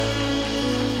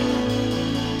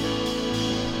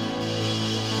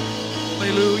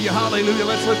Hallelujah, hallelujah.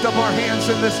 Let's lift up our hands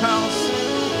in this house.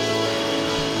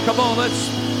 Come on,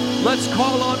 let's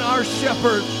call on our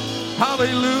shepherd.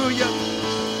 Hallelujah.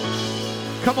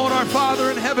 Come on, our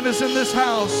Father in heaven is in this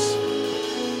house.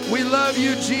 We love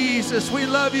you, Jesus. We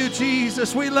love you,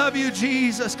 Jesus. We love you,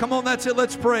 Jesus. Come on, that's it.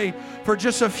 Let's pray for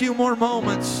just a few more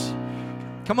moments.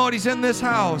 Come on, he's in this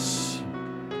house.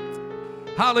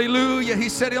 Hallelujah. He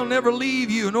said he'll never leave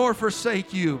you nor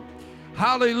forsake you.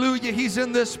 Hallelujah. He's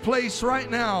in this place right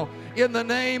now. In the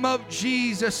name of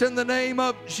Jesus. In the name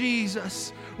of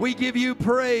Jesus. We give you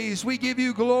praise. We give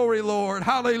you glory, Lord.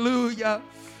 Hallelujah.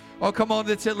 Oh, come on.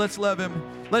 That's it. Let's love him.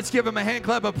 Let's give him a hand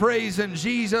clap of praise in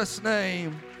Jesus'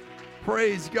 name.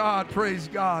 Praise God. Praise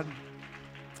God.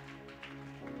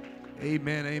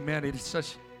 Amen. Amen. It is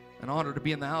such an honor to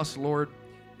be in the house, Lord.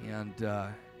 And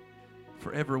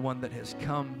for everyone that has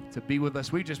come to be with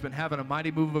us. We've just been having a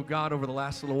mighty move of God over the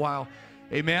last little while.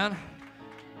 Amen.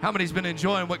 How many's been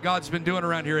enjoying what God's been doing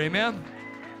around here? Amen.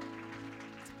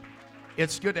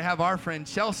 It's good to have our friend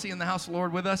Chelsea in the house of the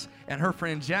Lord with us and her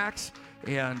friend Jax.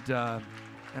 And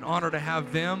an honor to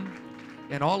have them.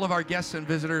 And all of our guests and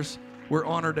visitors, we're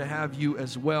honored to have you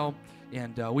as well.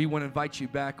 And we want to invite you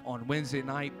back on Wednesday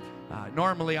night.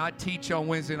 Normally I teach on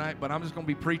Wednesday night, but I'm just going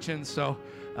to be preaching. So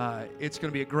it's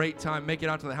going to be a great time. Make it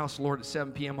out to the house of the Lord at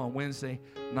 7 p.m. on Wednesday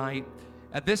night.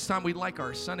 At this time, we'd like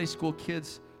our Sunday school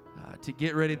kids to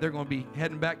get ready. They're going to be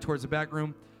heading back towards the back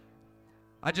room.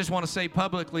 I just want to say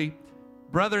publicly,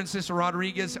 Brother and Sister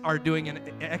Rodriguez are doing an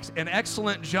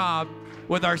excellent job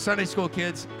with our Sunday school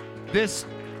kids. This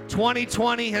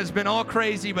 2020 has been all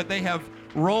crazy, but they have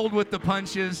rolled with the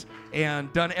punches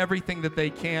and done everything that they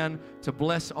can to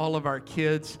bless all of our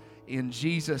kids in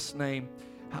Jesus' name.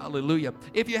 Hallelujah.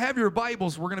 If you have your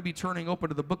Bibles, we're going to be turning open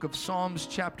to the book of Psalms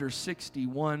chapter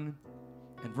 61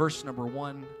 and verse number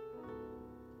 1.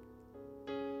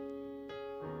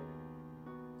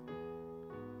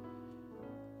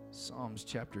 Psalms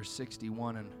chapter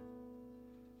 61 and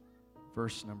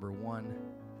verse number 1.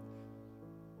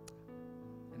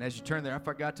 And as you turn there, I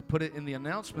forgot to put it in the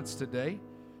announcements today,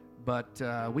 but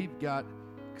we've got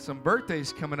some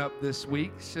birthdays coming up this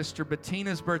week. Sister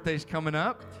Bettina's birthday's coming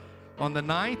up on the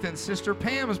 9th, and Sister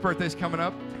Pam's birthday's coming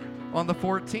up on the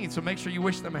 14th. So make sure you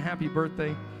wish them a happy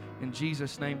birthday in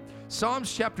Jesus' name.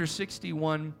 Psalms chapter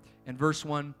 61 and verse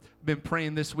 1. I've been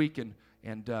praying this week,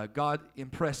 and God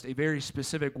impressed a very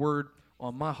specific word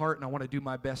on my heart, and I want to do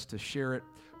my best to share it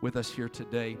with us here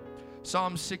today.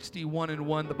 Psalm 61 and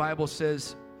 1, the Bible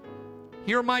says,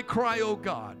 "Hear my cry, O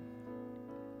God.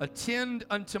 Attend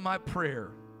unto my prayer.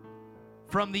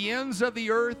 From the ends of the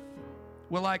earth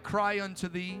will I cry unto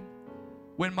thee.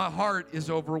 When my heart is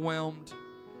overwhelmed,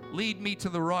 lead me to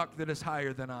the rock that is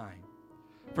higher than I.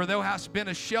 For thou hast been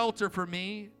a shelter for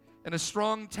me and a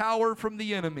strong tower from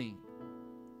the enemy.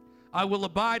 I will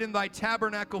abide in thy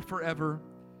tabernacle forever.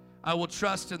 I will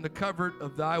trust in the covert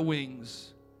of thy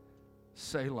wings.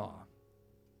 Selah."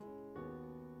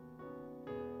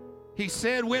 He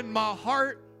said, when my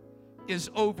heart is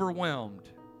overwhelmed,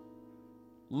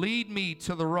 lead me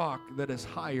to the rock that is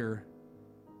higher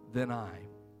than I.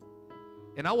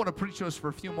 And I want to preach to us for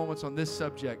a few moments on this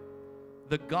subject,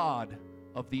 the God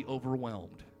of the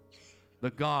overwhelmed.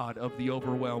 The God of the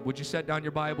overwhelmed. Would you set down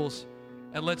your Bibles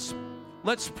and let's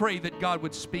pray that God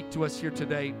would speak to us here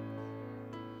today.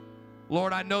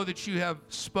 Lord, I know that you have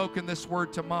spoken this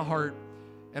word to my heart,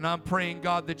 and I'm praying,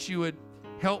 God, that you would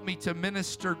help me to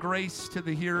minister grace to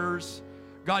the hearers.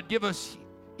 God, give us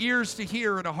ears to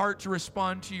hear and a heart to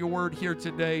respond to your word here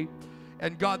today.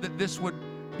 And God, that this would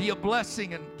be a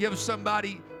blessing and give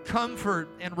somebody comfort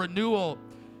and renewal.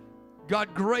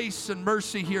 God, grace and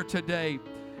mercy here today.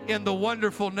 In the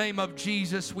wonderful name of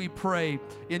Jesus, we pray.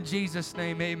 In Jesus'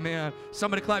 name, amen.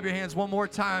 Somebody clap your hands one more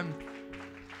time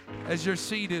as you're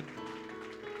seated.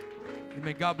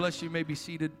 Amen. God bless you. You may be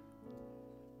seated.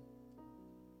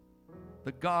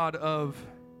 The God of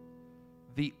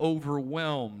the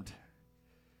overwhelmed.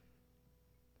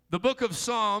 The book of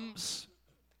Psalms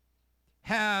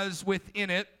has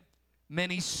within it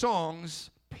many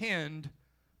songs penned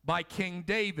by King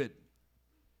David.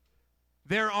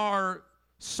 There are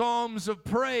psalms of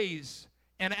praise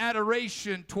and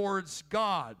adoration towards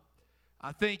God.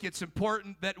 I think it's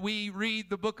important that we read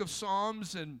the book of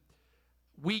Psalms and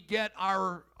we get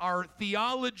our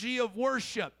theology of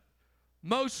worship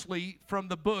mostly from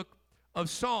the book of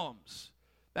Psalms.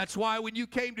 That's why when you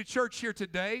came to church here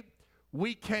today,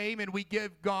 we came and we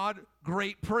give God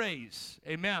great praise.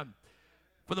 Amen.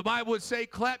 For the Bible would say,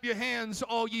 clap your hands,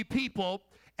 all ye people,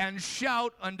 and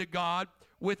shout unto God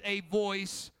with a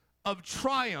voice of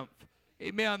triumph.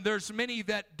 Amen. There's many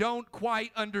that don't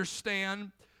quite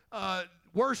understand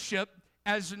worship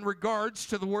as in regards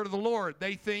to the word of the Lord.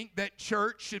 They think that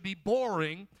church should be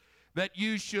boring, that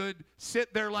you should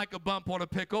sit there like a bump on a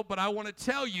pickle. But I want to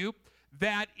tell you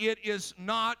that it is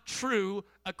not true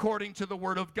according to the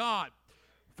word of God.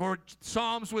 For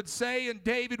Psalms would say, and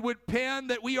David would pen,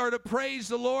 that we are to praise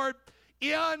the Lord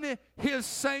in his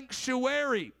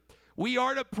sanctuary. We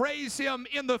are to praise him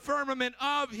in the firmament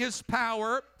of his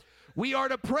power. We are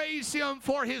to praise him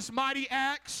for his mighty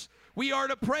acts. We are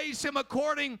to praise him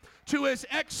according to his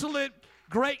excellent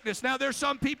greatness. Now, there's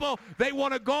some people, they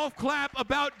want a golf clap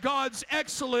about God's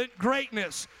excellent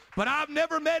greatness. But I've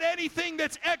never met anything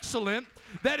that's excellent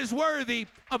that is worthy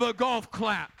of a golf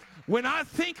clap. When I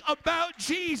think about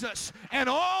Jesus and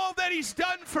all that he's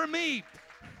done for me,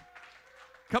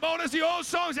 come on, as the old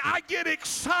songs, I get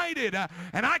excited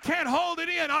and I can't hold it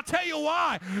in. I'll tell you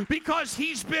why. Because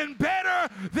he's been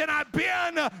better than I've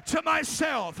been to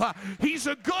myself. He's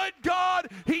a good God.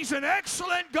 He's an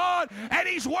excellent God. And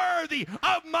he's worthy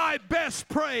of my best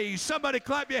praise. Somebody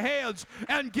clap your hands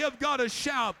and give God a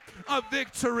shout of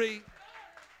victory.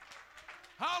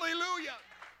 Hallelujah.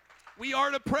 We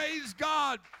are to praise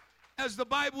God, as the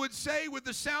Bible would say, with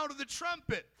the sound of the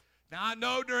trumpet. Now, I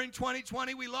know during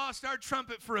 2020 we lost our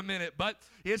trumpet for a minute, but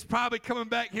it's probably coming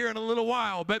back here in a little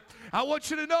while. But I want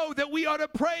you to know that we ought to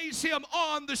praise him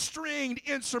on the stringed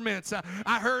instruments.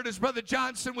 I heard as Brother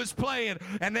Johnson was playing,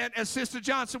 and then as Sister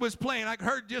Johnson was playing, I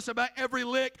heard just about every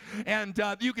lick, and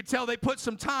you could tell they put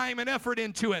some time and effort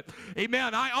into it.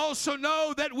 Amen. I also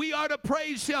know that we ought to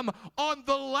praise him on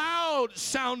the loud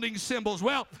sounding cymbals.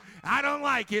 Well, I don't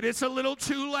like it. It's a little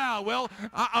too loud. Well,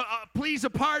 please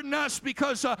pardon us,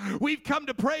 because we've come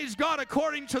to praise God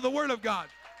according to the Word of God.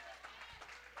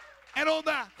 And on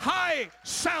the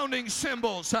high-sounding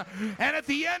cymbals. And at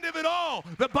the end of it all,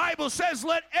 the Bible says,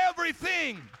 let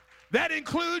everything, that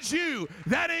includes you,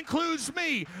 that includes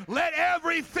me, let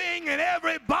everything and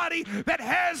everybody that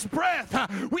has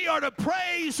breath, we are to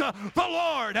praise the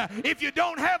Lord. If you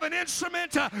don't have an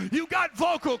instrument, you got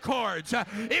vocal cords.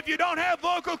 If you don't have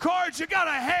vocal cords, you got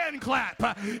a hand clap.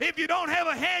 If you don't have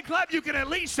a hand clap, you can at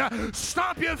least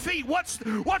stomp your feet. What's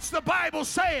the Bible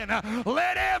saying?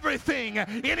 Let everything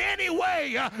in any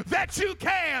way that you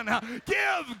can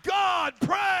give God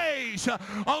praise.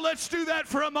 Oh, let's do that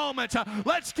for a moment.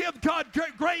 Let's give God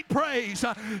great praise.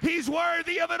 He's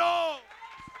worthy of it all.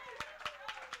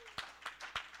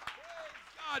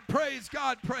 Praise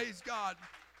God, praise God.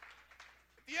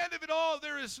 At the end of it all,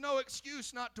 there is no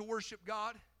excuse not to worship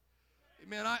God.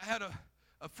 Amen. I had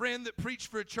a friend that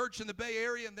preached for a church in the Bay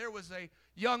Area, and there was a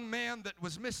young man that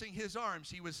was missing his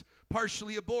arms. He was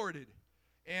partially aborted.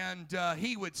 And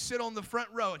he would sit on the front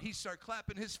row, and he'd start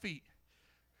clapping his feet.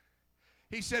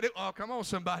 He said, oh, come on,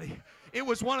 somebody. It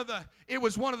was one of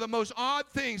the most odd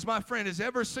things my friend has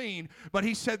ever seen, but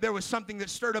he said there was something that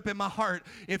stirred up in my heart.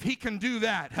 If he can do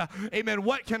that, amen,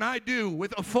 what can I do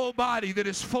with a full body that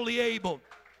is fully able?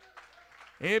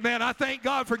 Amen. I thank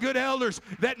God for good elders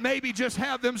that maybe just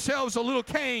have themselves a little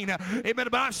cane. Amen.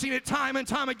 But I've seen it time and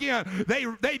time again.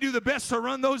 They do the best to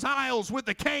run those aisles with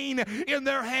the cane in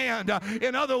their hand.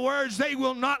 In other words, they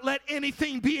will not let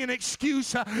anything be an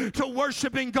excuse to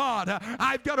worshiping God.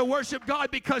 I've got to worship God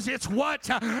because it's what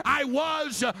I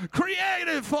was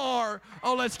created for.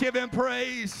 Oh, let's give him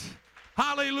praise.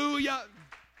 Hallelujah.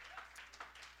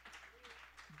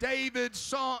 David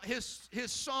saw his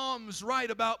psalms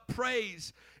write about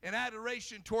praise and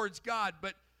adoration towards God,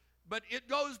 but it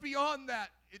goes beyond that.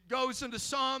 It goes into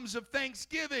psalms of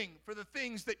thanksgiving for the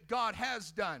things that God has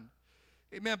done.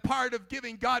 Amen. Part of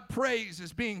giving God praise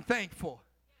is being thankful.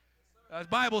 The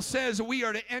Bible says we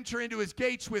are to enter into his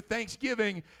gates with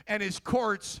thanksgiving and his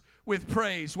courts with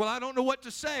praise. Well, I don't know what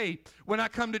to say when I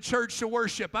come to church to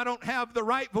worship. I don't have the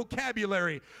right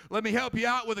vocabulary. Let me help you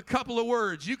out with a couple of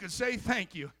words. You can say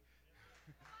thank you.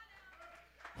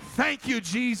 Thank you,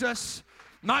 Jesus.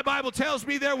 My Bible tells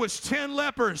me there was 10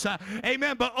 lepers,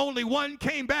 amen, but only one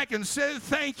came back and said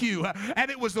thank you,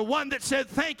 and it was the one that said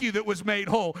thank you that was made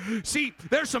whole. See,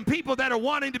 there's some people that are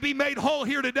wanting to be made whole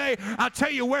here today. I'll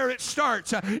tell you where it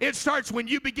starts. It starts when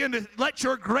you begin to let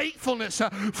your gratefulness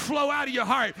flow out of your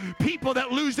heart. People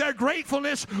that lose their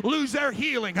gratefulness lose their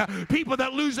healing. People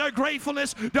that lose their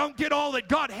gratefulness don't get all that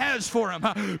God has for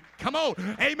them. Come on,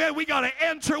 amen, we got to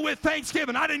enter with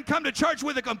thanksgiving. I didn't come to church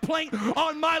with a complaint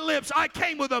on my lips. I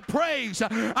came with a praise.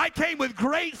 I came with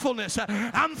gratefulness.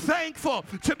 I'm thankful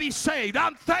to be saved.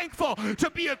 I'm thankful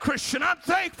to be a Christian. I'm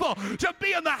thankful to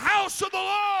be in the house of the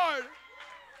Lord.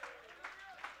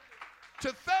 To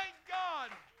thank God.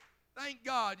 Thank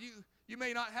God. You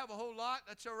may not have a whole lot.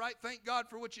 That's all right. Thank God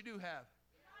for what you do have.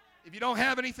 If you don't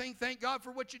have anything, thank God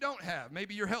for what you don't have.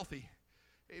 Maybe you're healthy.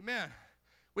 Amen.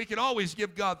 We can always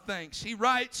give God thanks. He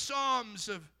writes psalms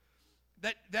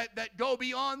that go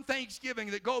beyond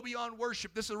thanksgiving, that go beyond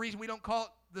worship. This is the reason we don't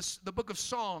call it the book of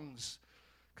songs,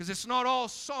 because it's not all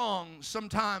songs.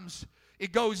 Sometimes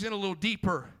it goes in a little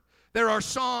deeper. There are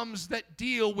psalms that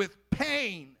deal with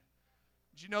pain.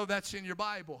 Did you know that's in your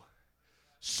Bible?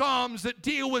 Psalms that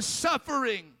deal with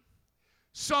suffering.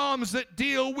 Psalms that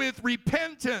deal with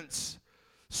repentance.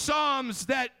 Psalms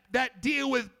that deal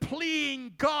with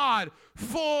pleading God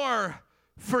for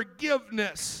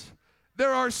forgiveness.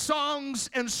 There are songs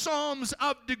and psalms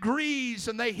of degrees,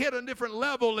 and they hit a different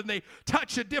level, and they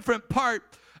touch a different part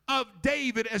of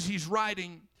David as he's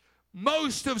writing.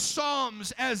 Most of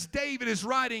Psalms, as David is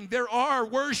writing, there are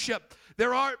worship,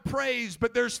 there are praise,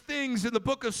 but there's things in the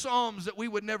book of Psalms that we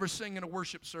would never sing in a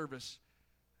worship service.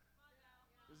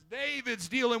 David's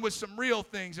dealing with some real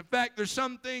things. In fact, there's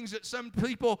some things that some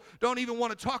people don't even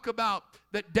want to talk about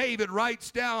that David writes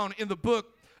down in the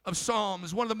book of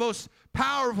Psalms. One of the most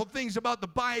powerful things about the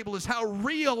Bible is how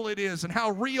real it is and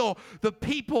how real the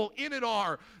people in it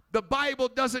are. The Bible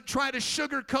doesn't try to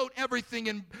sugarcoat everything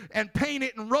and paint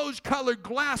it in rose-colored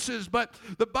glasses, but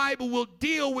the Bible will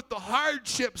deal with the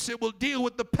hardships. It will deal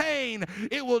with the pain.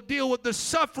 It will deal with the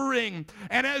suffering.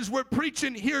 And as we're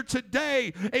preaching here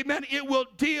today, amen, it will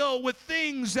deal with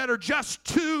things that are just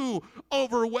too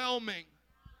overwhelming.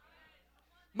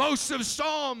 Most of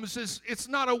Psalms, it's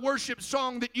not a worship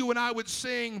song that you and I would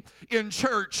sing in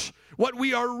church. What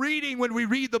we are reading when we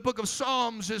read the book of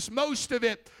Psalms is most of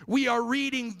it, we are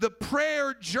reading the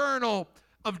prayer journal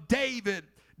of David.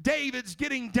 David's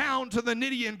getting down to the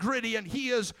nitty and gritty, and he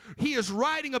is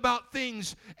writing about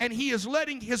things, and he is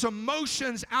letting his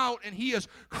emotions out, and he is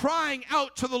crying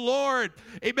out to the Lord.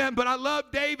 Amen. But I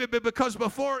love David because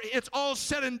before it's all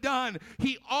said and done,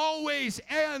 he always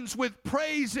ends with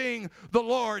praising the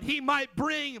Lord. He might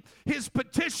bring his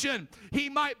petition, he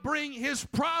might bring his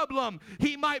problem,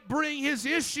 he might bring his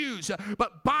issues,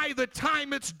 but by the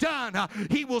time it's done,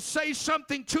 he will say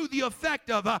something to the effect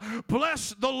of,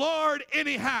 bless the Lord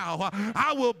anyhow.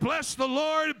 I will bless the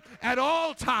Lord at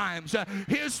all times.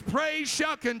 His praise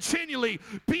shall continually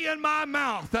be in my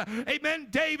mouth. Amen.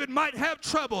 David might have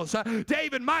troubles.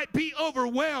 David might be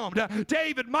overwhelmed.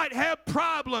 David might have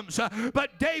problems.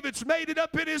 But David's made it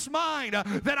up in his mind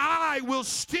that I will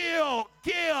still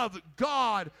give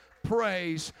God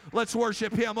praise. Let's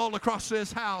worship him all across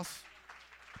this house.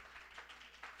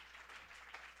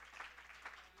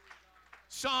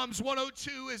 Psalms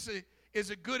 102 is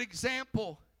a good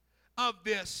example of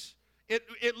this.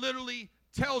 It literally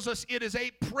tells us it is a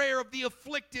prayer of the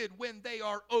afflicted when they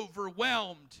are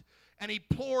overwhelmed. And he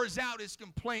pours out his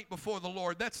complaint before the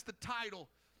Lord. That's the title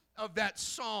of that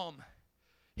psalm.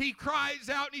 He cries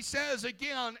out and he says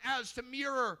again, as to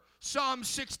mirror Psalm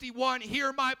 61,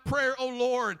 hear my prayer, O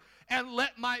Lord, and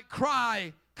let my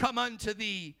cry come unto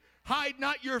thee. Hide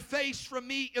not your face from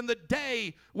me in the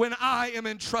day when I am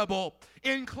in trouble.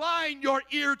 Incline your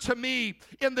ear to me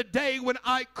in the day when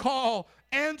I call.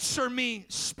 Answer me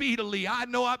speedily. I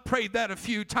know I prayed that a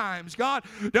few times. God,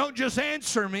 don't just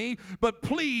answer me, but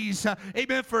please,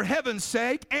 amen, for heaven's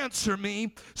sake, answer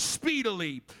me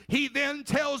speedily. He then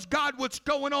tells God what's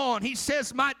going on. He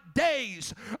says, my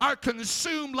days are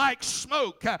consumed like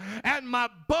smoke, and my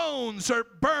bones are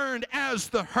burned as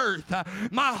the hearth.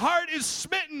 My heart is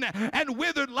smitten and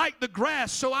withered like the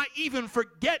grass, so I even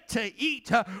forget to eat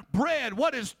bread.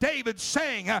 What is David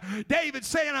saying? David's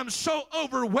saying, I'm so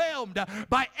overwhelmed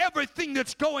by everything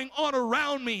that's going on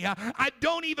around me. I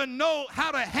don't even know how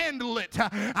to handle it.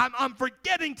 I'm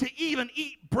forgetting to even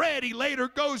eat bread. He later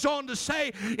goes on to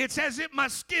say, it's as if my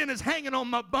skin is hanging on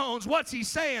my bones. What's he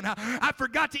saying? I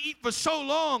forgot to eat for so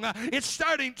long, it's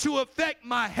starting to affect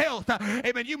my health.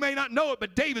 Amen. You may not know it,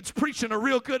 but David's preaching a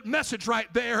real good message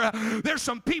right there. There's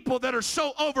some people that are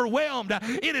so overwhelmed,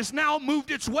 it has now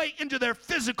moved its way into their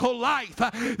physical life.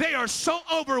 They are so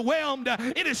overwhelmed,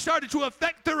 it has started to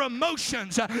affect their emotions.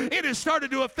 It has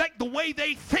started to affect the way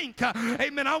they think.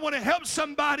 Amen. I want to help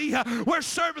somebody. We're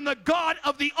serving the God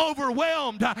of the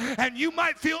overwhelmed, and you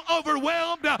might feel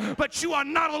overwhelmed, but you are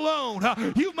not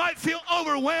alone. You might feel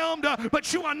overwhelmed,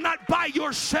 but you are not by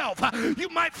yourself. You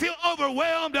might feel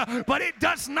overwhelmed, but it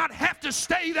does not have to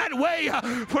stay that way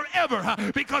forever,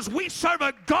 because we serve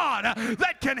a God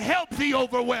that can help the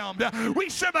overwhelmed. We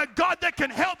serve a God that can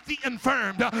help the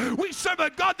infirmed. We serve a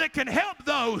God that can help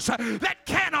those that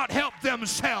cannot help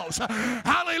themselves.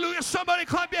 Hallelujah. Somebody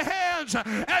clap your hands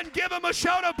and give him a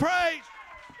shout of praise.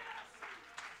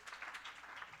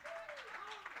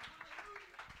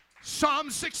 Psalm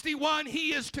 61,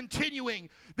 he is continuing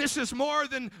This is more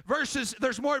than verses.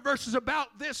 There's more verses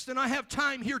about this than I have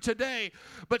time here today.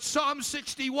 But Psalm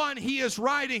 61, he is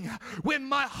writing, when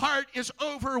my heart is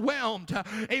overwhelmed.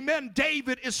 Amen.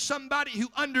 David is somebody who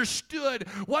understood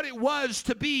what it was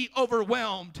to be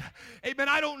overwhelmed. Amen.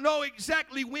 I don't know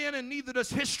exactly when, and neither does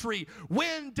history,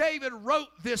 when David wrote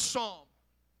this psalm.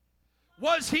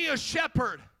 Was he a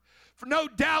shepherd? For no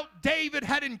doubt David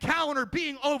had encountered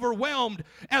being overwhelmed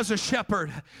as a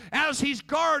shepherd. As he's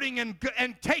guarding and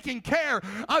taking care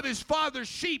of his father's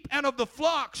sheep and of the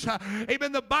flocks.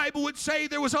 Amen. The Bible would say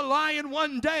there was a lion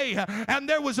one day and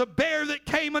there was a bear that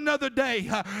came another day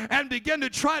and began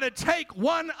to try to take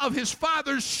one of his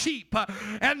father's sheep.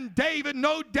 And David,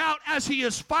 no doubt, as he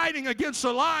is fighting against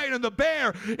the lion and the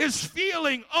bear, is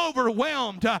feeling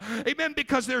overwhelmed. Amen.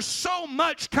 Because there's so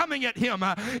much coming at him.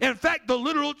 In fact, the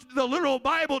literal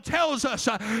Bible tells us,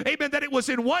 amen, that it was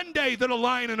in one day that a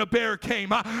lion and a bear came.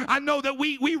 I know that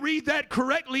we read that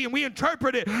correctly and we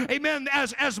interpret it, amen,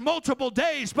 as multiple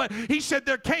days, but he said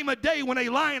there came a day when a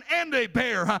lion and a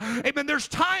bear, amen. There's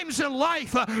times in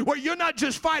life where you're not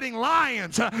just fighting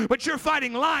lions, but you're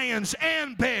fighting lions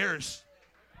and bears.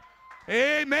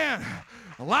 Amen.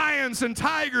 Lions and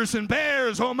tigers and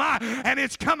bears, oh my, and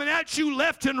it's coming at you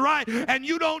left and right, and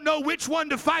you don't know which one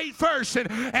to fight first,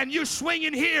 and you're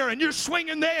swinging here and you're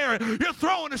swinging there, you're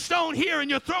throwing a stone here and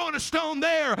you're throwing a stone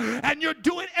there, and you're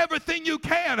doing everything you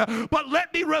can. But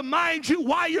let me remind you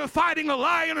why you're fighting a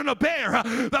lion and a bear.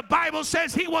 The Bible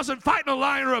says he wasn't fighting a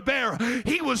lion or a bear.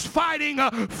 He was fighting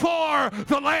for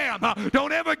the lamb.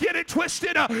 Don't ever get it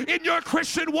twisted in your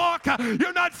Christian walk.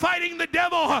 You're not fighting the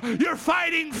devil. You're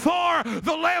fighting for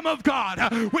the Lamb of God.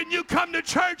 When you come to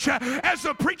church, as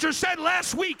the preacher said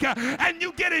last week, and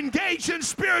you get engaged in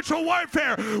spiritual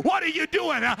warfare, what are you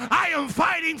doing? I am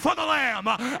fighting for the Lamb.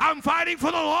 I'm fighting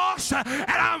for the lost, and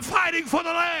I'm fighting for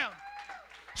the Lamb.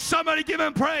 Somebody give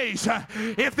him praise.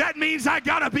 If that means I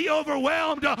gotta be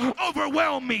overwhelmed,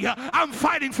 overwhelm me. I'm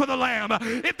fighting for the Lamb.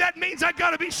 If that means I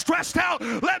gotta be stressed out,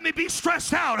 let me be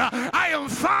stressed out. I am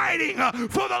fighting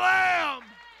for the Lamb.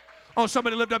 Oh,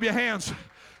 somebody lift up your hands.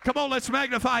 Come on, let's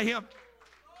magnify him.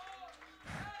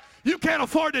 You can't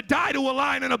afford to die to a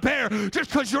lion and a bear just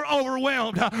because you're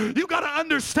overwhelmed. You got to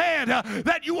understand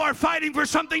that you are fighting for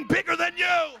something bigger than you.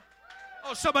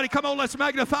 Oh, somebody, come on, let's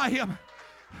magnify him.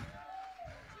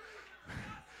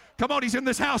 Come on, he's in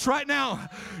this house right now.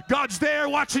 God's there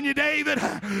watching you, David,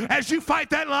 as you fight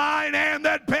that lion and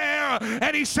that bear.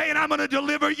 And he's saying, I'm going to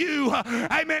deliver you,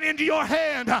 amen, into your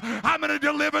hand. I'm going to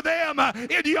deliver them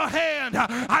into your hand.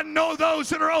 I know those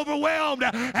that are overwhelmed,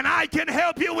 and I can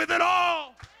help you with it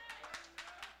all.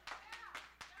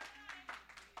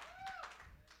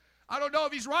 I don't know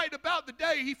if he's right about the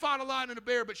day he fought a lion and a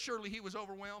bear, but surely he was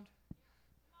overwhelmed.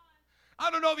 I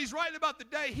don't know if he's right about the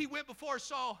day he went before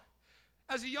Saul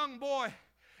as a young boy,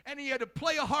 and he had to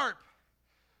play a harp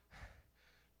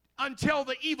until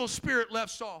the evil spirit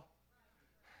left Saul.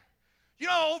 You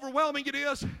know how overwhelming it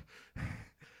is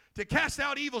to cast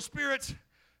out evil spirits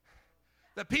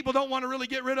that people don't want to really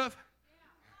get rid of?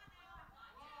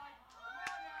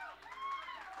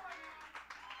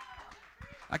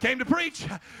 I came to preach.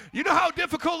 You know how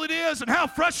difficult it is and how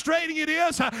frustrating it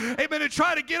is, amen, to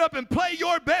try to get up and play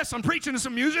your best. I'm preaching to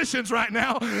some musicians right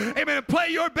now, amen, and play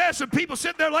your best, and people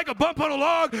sit there like a bump on a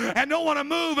log and don't want to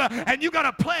move, and you got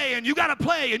to play, and you got to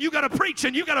play, and you got to preach,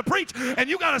 and you got to preach, and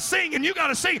you got to sing, and you got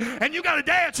to sing, and you got to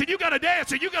dance, and you got to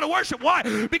dance, and you got to worship.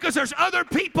 Why? Because there's other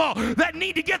people that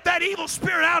need to get that evil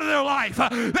spirit out of their life.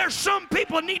 There's some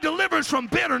people that need deliverance from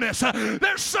bitterness.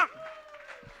 There's some...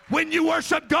 When you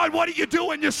worship God, what are you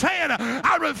doing? You're saying,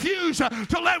 I refuse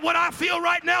to let what I feel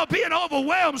right now, being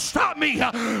overwhelmed, stop me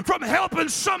from helping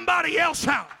somebody else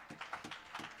out.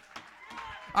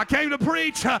 I came to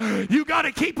preach. You got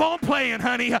to keep on playing,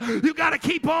 honey. You got to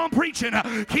keep on preaching.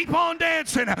 Keep on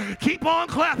dancing. Keep on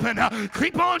clapping.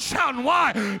 Keep on shouting.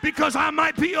 Why? Because I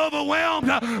might be overwhelmed,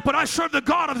 but I serve the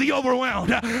God of the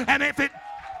overwhelmed. And if it...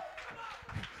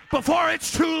 Before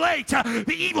it's too late,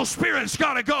 the evil spirit's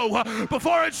got to go.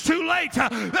 Before it's too late,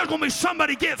 there's going to be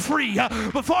somebody get free.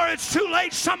 Before it's too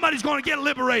late, somebody's going to get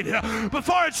liberated.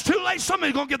 Before it's too late,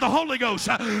 somebody's going to get the Holy Ghost.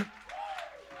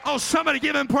 Oh, somebody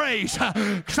give him praise.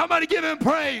 Somebody give him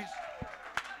praise.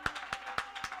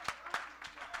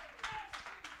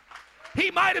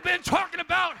 He might have been talking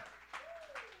about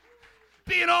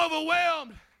being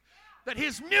overwhelmed, that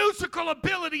his musical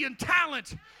ability and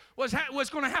talent was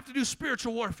going to have to do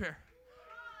spiritual warfare.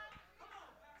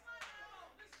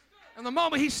 And the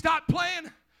moment he stopped playing,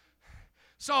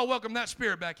 Saul welcomed that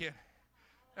spirit back in.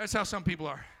 That's how some people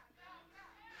are.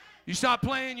 You stop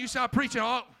playing, you stop preaching,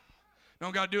 oh,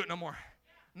 don't got to do it no more.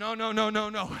 No, no, no, no,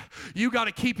 no. You got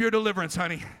to keep your deliverance,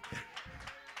 honey.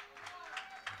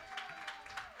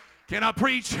 Can I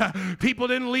preach? People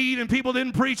didn't lead, and people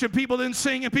didn't preach, and people didn't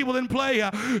sing, and people didn't play,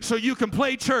 so you can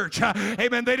play church.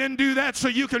 Amen. They didn't do that so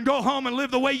you can go home and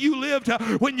live the way you lived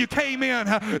when you came in.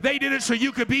 They did it so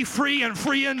you could be free and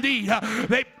free indeed.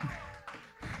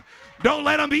 Don't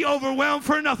let them be overwhelmed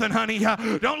for nothing, honey.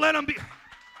 Don't let them be.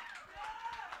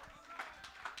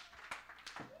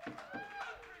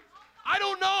 I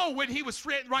don't know when he was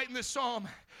writing this psalm.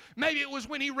 Maybe it was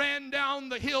when he ran down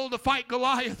the hill to fight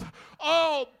Goliath,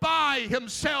 all by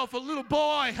himself, a little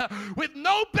boy with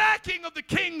no backing of the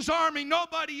king's army,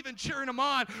 nobody even cheering him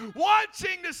on,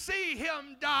 watching to see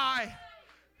him die.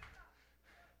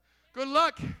 Good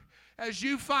luck as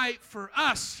you fight for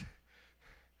us.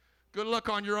 Good luck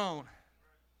on your own.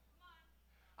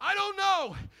 I don't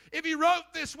know if he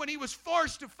wrote this when he was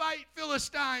forced to fight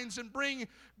Philistines and bring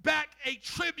back a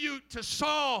tribute to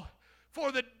Saul for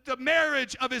the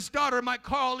marriage of his daughter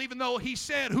Michal, even though he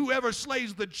said whoever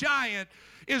slays the giant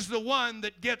is the one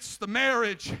that gets the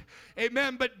marriage.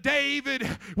 Amen. But David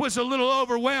was a little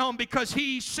overwhelmed because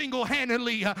he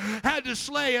single-handedly had to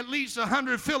slay at least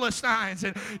 100 Philistines.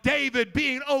 And David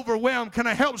being overwhelmed, can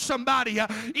I help somebody?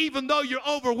 Even though you're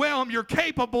overwhelmed, you're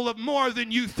capable of more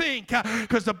than you think,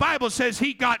 because the Bible says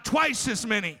he got twice as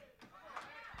many.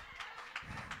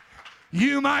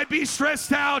 You might be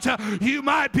stressed out, you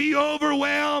might be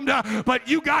overwhelmed, but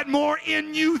you got more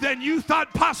in you than you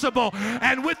thought possible.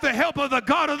 And with the help of the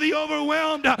God of the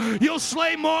overwhelmed, you'll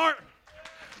slay more.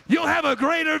 You'll have a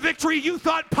greater victory you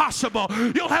thought possible.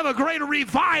 You'll have a greater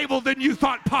revival than you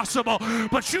thought possible.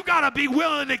 But you got to be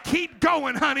willing to keep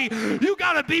going, honey. You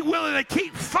got to be willing to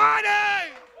keep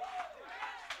fighting.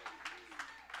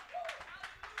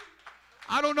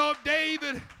 I don't know if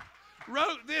David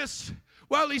wrote this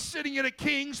while he's sitting in a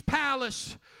king's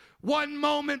palace, one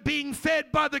moment being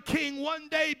fed by the king, one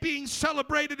day being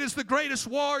celebrated as the greatest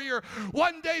warrior,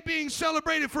 one day being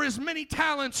celebrated for his many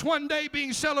talents, one day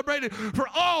being celebrated for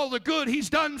all the good he's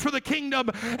done for the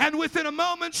kingdom. And within a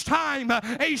moment's time,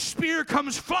 a spear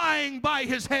comes flying by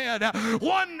his head.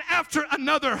 One after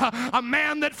another, a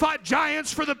man that fought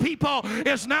giants for the people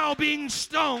is now being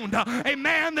stoned. A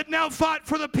man that now fought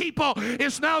for the people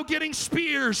is now getting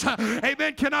spears.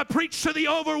 Amen. Can I preach to the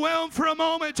overwhelmed for a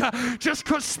moment? Just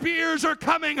because spears are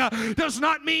coming does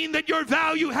not mean that your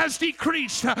value has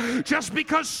decreased. Just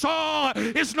because Saul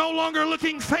is no longer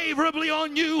looking favorably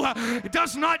on you, it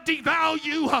does not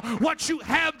devalue what you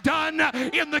have done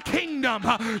in the kingdom.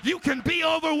 You can be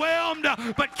overwhelmed,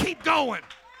 but keep going.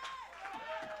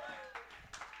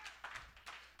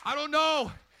 I don't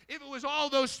know if it was all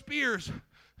those spears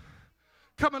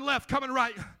coming left, coming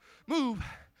right, move.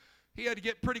 He had to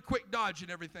get pretty quick dodge and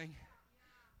everything.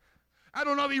 I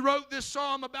don't know if he wrote this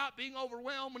psalm about being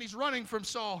overwhelmed when he's running from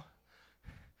Saul.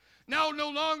 Now no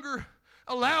longer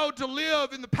allowed to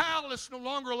live in the palace, no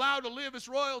longer allowed to live as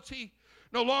royalty,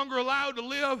 no longer allowed to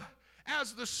live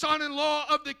as the son-in-law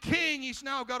of the king. He's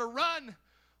now got to run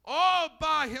all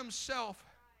by himself.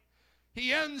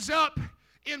 He ends up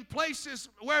in places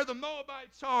where the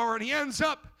Moabites are, and he ends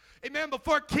up, amen,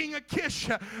 before King Achish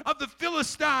of the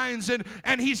Philistines,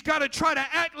 and he's got to try to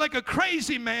act like a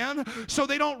crazy man so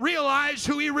they don't realize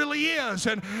who he really is.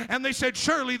 And they said,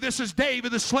 surely this is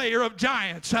David, the slayer of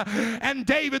giants. And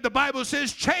David, the Bible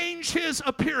says, changed his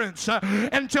appearance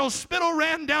until spittle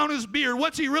ran down his beard.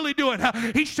 What's he really doing?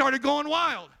 He started going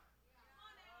wild.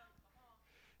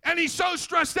 And he's so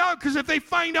stressed out because if they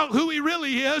find out who he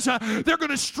really is, they're going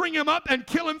to string him up and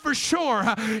kill him for sure.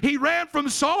 He ran from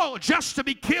Saul just to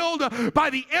be killed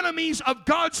by the enemies of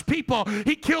God's people.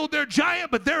 He killed their giant,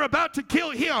 but they're about to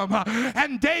kill him.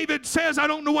 And David says, I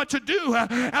don't know what to do.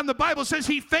 And the Bible says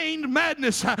he feigned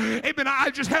madness. Amen.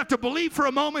 I just have to believe for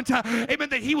a moment, amen,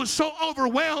 that he was so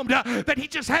overwhelmed that he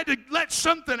just had to let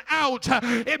something out.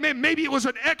 Amen. Maybe it was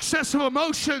an excess of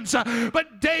emotions,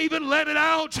 but David let it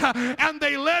out, and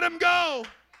they let him go.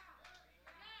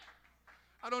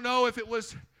 I don't know if it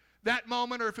was that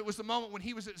moment or if it was the moment when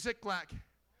he was at Ziklag.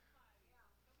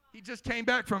 He just came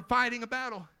back from fighting a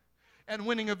battle and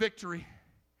winning a victory.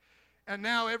 And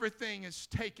now everything is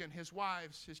taken, his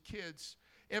wives, his kids,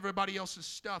 everybody else's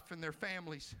stuff and their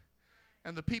families.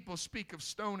 And the people speak of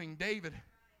stoning David.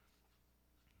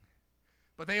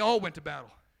 But they all went to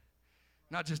battle,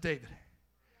 not just David.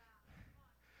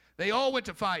 They all went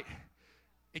to fight.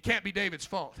 It can't be David's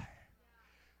fault.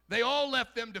 They all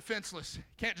left them defenseless. It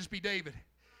can't just be David.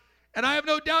 And I have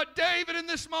no doubt David in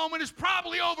this moment is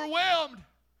probably overwhelmed.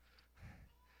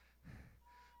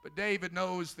 But David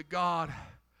knows the God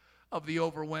of the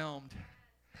overwhelmed.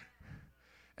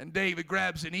 And David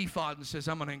grabs an ephod and says,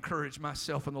 I'm going to encourage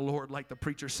myself in the Lord like the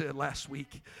preacher said last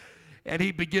week. And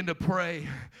he began to pray,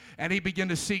 and he began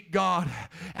to seek God.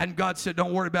 And God said,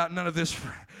 don't worry about none of this.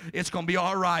 It's going to be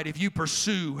all right. If you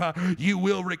pursue, you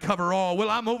will recover all.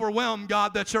 Well, I'm overwhelmed,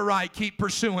 God. That's all right. Keep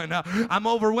pursuing. I'm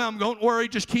overwhelmed. Don't worry.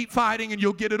 Just keep fighting, and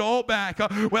you'll get it all back.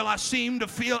 Well, I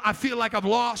feel like I've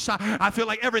lost. I feel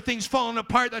like everything's falling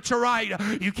apart. That's all right.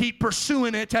 You keep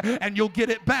pursuing it, and you'll get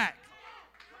it back.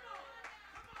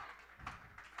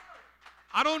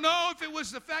 I don't know if it was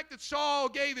the fact that Saul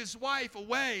gave his wife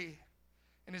away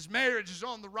and his marriage is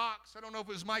on the rocks. I don't know if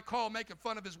it was Michal making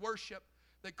fun of his worship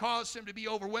that caused him to be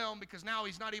overwhelmed, because now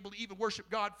he's not able to even worship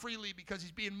God freely because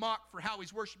he's being mocked for how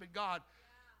he's worshiping God.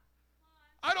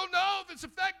 I don't know if it's the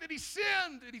fact that he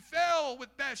sinned and he fell with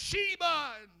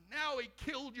Bathsheba and now he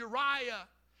killed Uriah.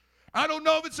 I don't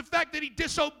know if it's the fact that he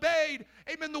disobeyed,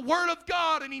 amen, the word of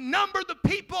God, and he numbered the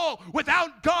people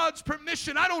without God's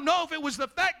permission. I don't know if it was the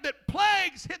fact that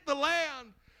plagues hit the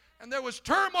land and there was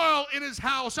turmoil in his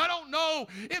house. I don't know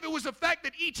if it was the fact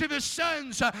that each of his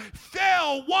sons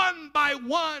fell one by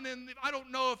one. And I don't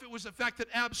know if it was the fact that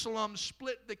Absalom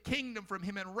split the kingdom from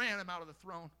him and ran him out of the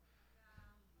throne.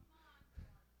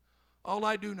 All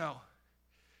I do know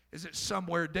is that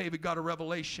somewhere David got a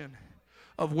revelation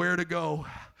of where to go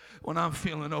when I'm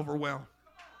feeling overwhelmed.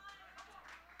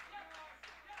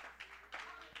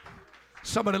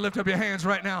 Somebody lift up your hands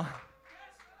right now.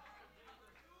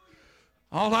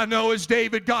 All I know is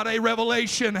David got a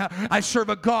revelation. I serve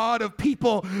a God of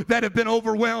people that have been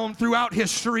overwhelmed throughout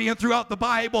history and throughout the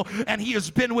Bible, and he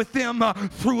has been with them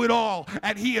through it all,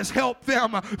 and he has helped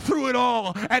them through it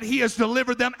all, and he has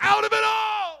delivered them out of it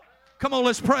all. Come on,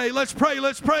 let's pray, let's pray,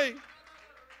 let's pray.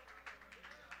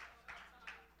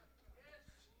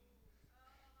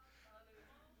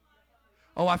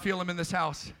 Oh, I feel him in this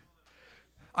house.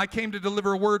 I came to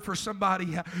deliver a word for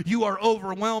somebody. You are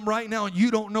overwhelmed right now and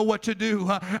you don't know what to do.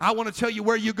 I want to tell you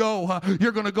where you go.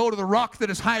 You're going to go to the rock that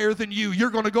is higher than you. You're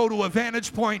going to go to a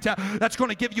vantage point that's going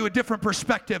to give you a different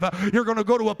perspective. You're going to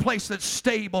go to a place that's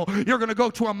stable. You're going to go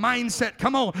to a mindset.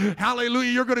 Come on.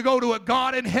 Hallelujah. You're going to go to a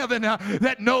God in heaven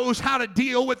that knows how to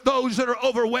deal with those that are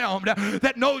overwhelmed,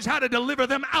 that knows how to deliver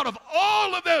them out of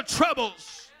all of their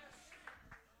troubles.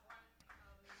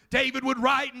 David would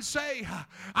write and say,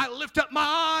 I lift up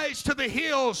my eyes to the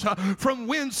hills, from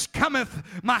whence cometh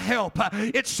my help.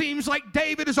 It seems like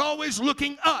David is always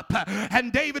looking up,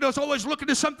 and David is always looking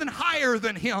to something higher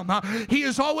than him. He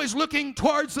is always looking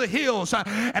towards the hills,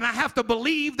 and I have to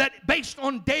believe that based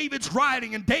on David's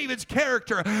writing and David's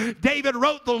character, David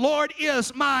wrote, the Lord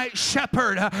is my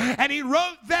shepherd, and he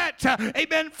wrote that,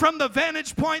 amen, from the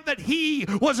vantage point that he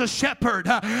was a shepherd,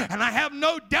 and I have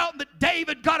no doubt that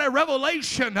David got a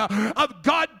revelation of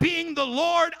God being the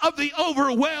Lord of the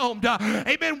overwhelmed.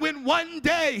 Amen. When one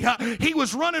day he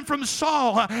was running from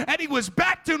Saul and he was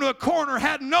backed into a corner,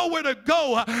 had nowhere to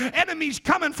go, enemies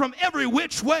coming from every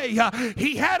which way.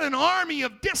 He had an army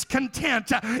of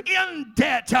discontent, in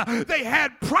debt. They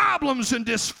had problems and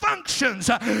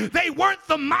dysfunctions. They weren't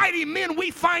the mighty men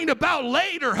we find about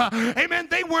later. Amen.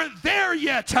 They weren't there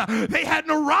yet. They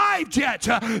hadn't arrived yet.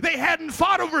 They hadn't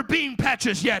fought over bean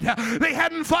patches yet. They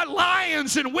hadn't fought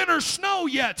lions in winter snow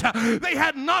yet. They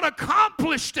had not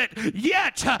accomplished it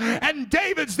yet. And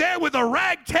David's there with a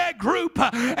ragtag group,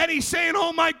 and he's saying,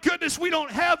 oh my goodness, we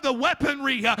don't have the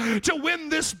weaponry to win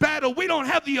this battle. We don't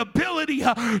have the ability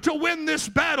to win this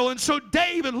battle. And so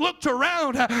David looked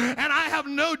around, and I have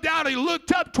no doubt he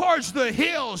looked up towards the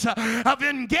hills of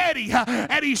En-Gedi,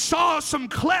 and he saw some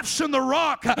clefts in the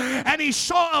rock, and he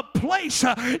saw a place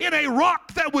in a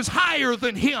rock that was higher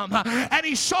than him, and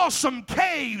he saw some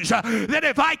caves that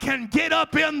if I can get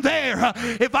up in there,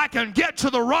 if I can get to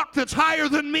the rock that's higher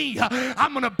than me,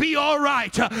 I'm going to be all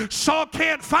right. Saul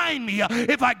can't find me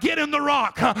if I get in the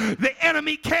rock. The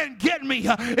enemy can't get me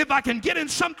if I can get in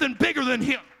something bigger than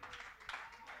him.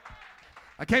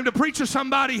 I came to preach to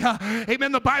somebody.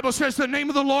 Amen. The Bible says the name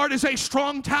of the Lord is a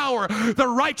strong tower. The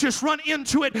righteous run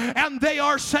into it and they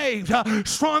are saved.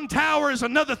 Strong tower is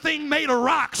another thing made of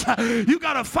rocks. You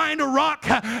got to find a rock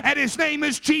and his name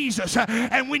is Jesus.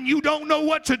 And when you don't know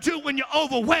what to do, when you're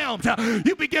overwhelmed,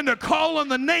 you begin to call on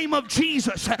the name of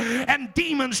Jesus and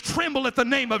demons tremble at the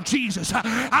name of Jesus.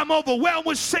 I'm overwhelmed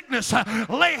with sickness.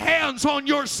 Lay hands on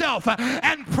yourself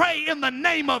and pray in the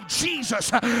name of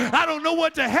Jesus. I don't know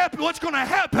what's going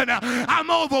to happen. I'm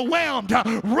overwhelmed.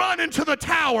 Run into the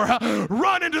tower.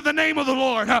 Run into the name of the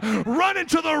Lord. Run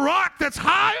into the rock that's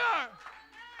higher.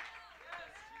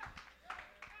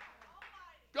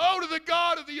 Go to the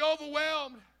God of the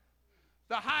overwhelmed,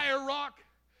 the higher rock,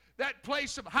 that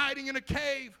place of hiding in a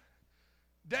cave.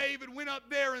 David went up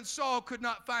there and Saul could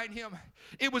not find him.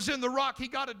 It was in the rock he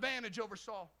got advantage over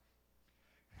Saul.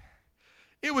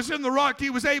 It was in the rock he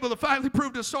was able to finally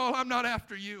prove to Saul, I'm not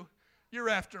after you, you're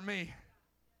after me.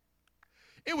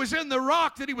 It was in the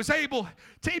rock that he was able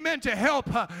to, amen, to help,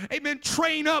 amen,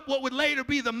 train up what would later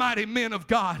be the mighty men of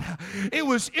God. It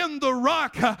was in the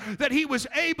rock that he was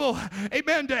able,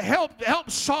 amen, to help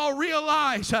Saul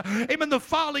realize, amen, the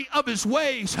folly of his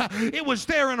ways. It was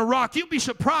there in a rock. You'd be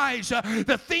surprised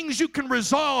the things you can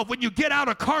resolve when you get out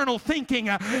of carnal thinking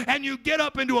and you get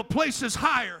up into a place that's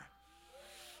higher.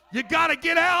 You got to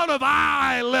get out of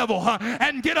eye level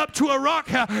and get up to a rock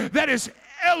that is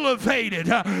elevated,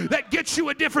 that gets you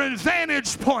a different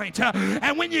vantage point.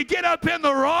 And when you get up in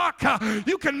the rock,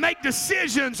 you can make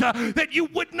decisions that you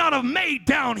would not have made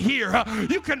down here.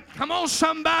 You can, come on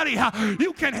somebody,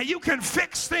 you can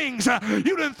fix things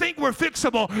you didn't think were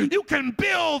fixable. You can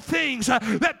build things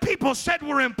that people said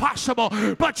were impossible.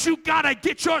 But you got to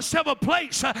get yourself a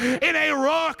place in a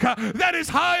rock that is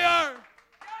higher.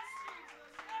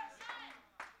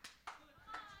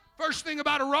 First thing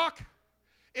about a rock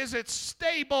is it's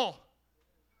stable.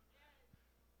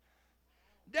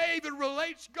 David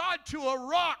relates God to a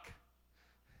rock.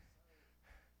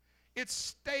 It's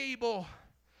stable.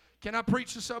 Can I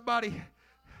preach to somebody?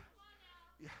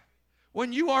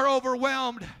 When you are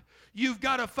overwhelmed, you've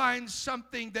got to find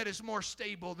something that is more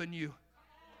stable than you.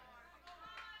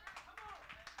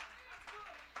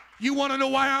 You want to know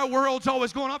why our world's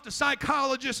always going off to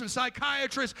psychologists and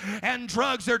psychiatrists and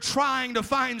drugs? They're trying to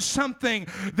find something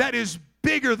that is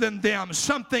bigger than them,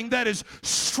 something that is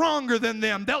stronger than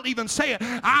them. They'll even say it,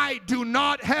 I do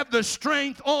not have the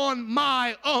strength on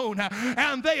my own.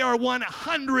 And they are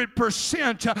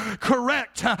 100%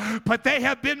 correct, but they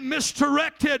have been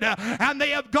misdirected and they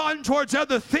have gone towards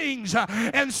other things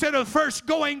instead of first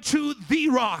going to the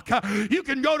rock. You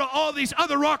can go to all these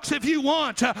other rocks if you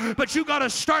want, but you got to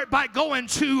start by going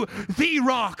to the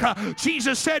rock.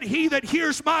 Jesus said, he that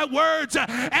hears my words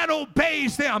and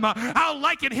obeys them, I'll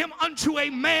liken him unto a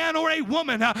man or a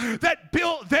woman that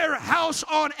built their house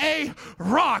on a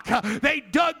rock. They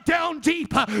dug down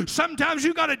deep. Sometimes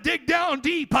you got to dig down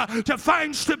deep to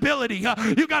find stability.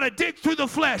 You got to dig through the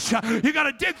flesh. You got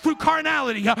to dig through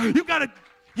carnality. You got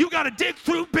to dig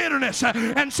through bitterness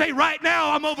and say, right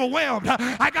now I'm overwhelmed.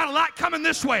 I got a lot coming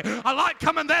this way, a lot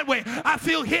coming that way. I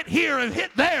feel hit here and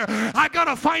hit there. I got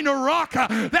to find a rock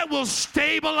that will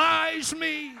stabilize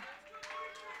me.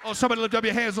 Oh, somebody lift up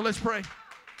your hands and let's pray.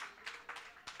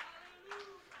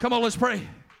 Come on, let's pray.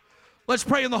 Let's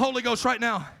pray in the Holy Ghost right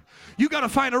now. You got to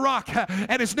find a rock,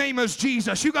 and his name is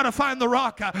Jesus. You got to find the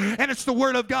rock, and it's the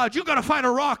Word of God. You got to find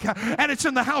a rock, and it's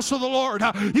in the house of the Lord.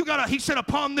 He said,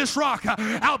 upon this rock,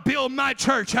 I'll build my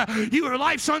church. Your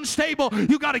life's unstable.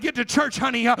 You got to get to church,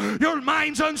 honey. Your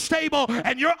mind's unstable,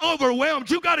 and you're overwhelmed.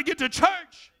 You got to get to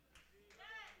church.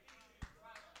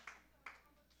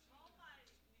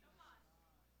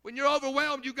 When you're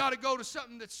overwhelmed, you got to go to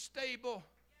something that's stable.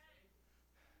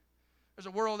 There's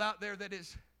a world out there that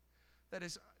is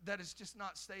just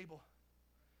not stable.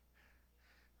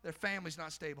 Their family's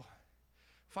not stable.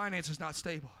 Finances not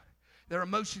stable. Their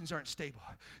emotions aren't stable.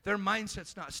 Their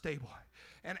mindset's not stable.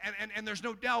 And there's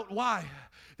no doubt why.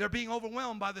 They're being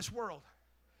overwhelmed by this world.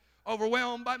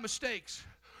 Overwhelmed by mistakes.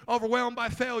 Overwhelmed by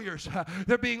failures.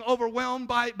 They're being overwhelmed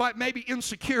by maybe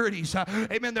insecurities.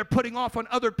 Amen. They're putting off on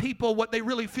other people what they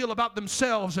really feel about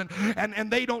themselves,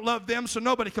 and they don't love them, so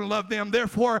nobody can love them.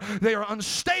 Therefore, they are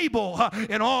unstable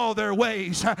in all their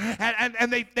ways,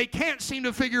 and they can't seem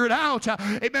to figure it out.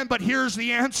 Amen. But here's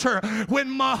the answer.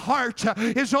 When my heart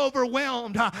is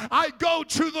overwhelmed, I go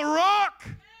to the rock.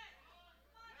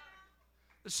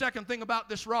 The second thing about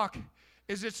this rock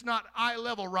is it's not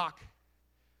eye-level rock.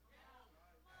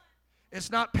 It's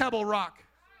not pebble rock.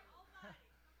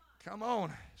 Come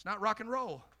on. It's not rock and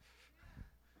roll.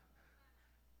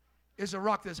 It's a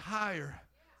rock that's higher.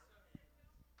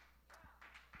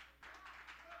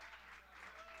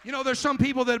 You know, there's some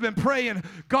people that have been praying,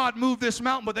 God, move this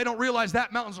mountain, but they don't realize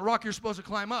that mountain's a rock you're supposed to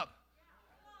climb up.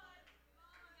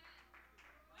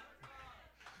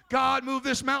 God, move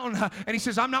this mountain. And he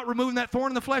says, I'm not removing that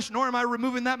thorn in the flesh, nor am I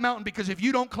removing that mountain, because if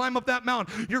you don't climb up that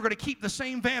mountain, you're going to keep the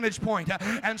same vantage point.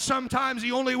 And sometimes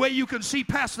the only way you can see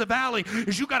past the valley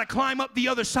is you got to climb up the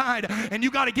other side, and you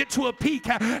got to get to a peak,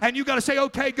 and you got to say,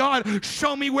 okay, God,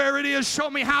 show me where it is, show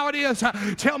me how it is,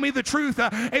 tell me the truth.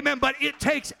 Amen. But it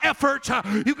takes effort.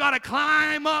 You got to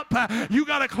climb up. You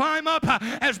got to climb up.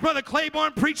 As Brother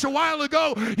Claiborne preached a while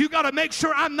ago, you got to make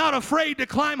sure I'm not afraid to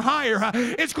climb higher.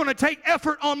 It's going to take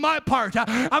effort on my part.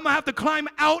 I'm going to have to climb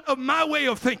out of my way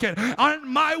of thinking, on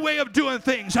my way of doing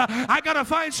things. I got to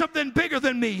find something bigger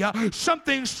than me,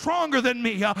 something stronger than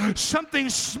me, something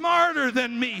smarter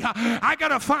than me. I got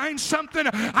to find something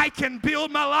I can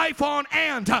build my life on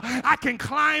and I can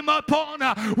climb up on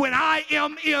when I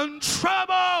am in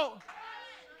trouble.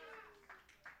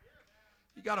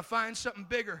 You got to find something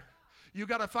bigger. You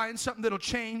got to find something that'll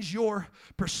change your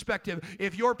perspective.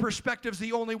 If your perspective's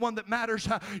the only one that matters,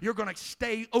 you're going to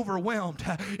stay overwhelmed.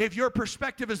 If your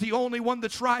perspective is the only one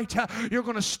that's right, you're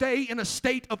going to stay in a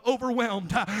state of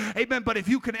overwhelmed. Amen. But if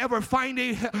you can ever find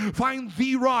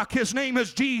the rock, his name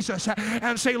is Jesus,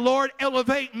 and say, Lord,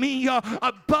 elevate me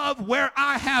above where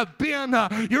I have been,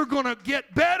 you're going to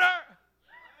get better.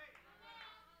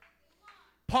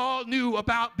 Paul knew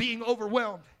about being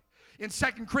overwhelmed. In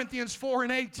 2 Corinthians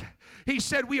 4:8, he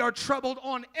said, we are troubled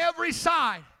on every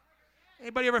side.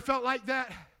 Anybody ever felt like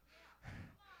that?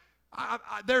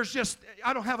 I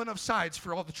don't have enough sides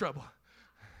for all the trouble.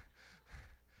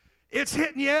 It's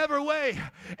hitting you every way.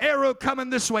 Arrow coming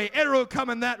this way, arrow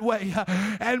coming that way.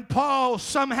 And Paul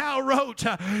somehow wrote,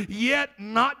 yet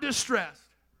not distressed.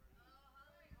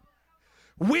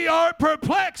 We are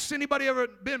perplexed. Anybody ever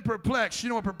been perplexed? You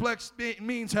know what perplexed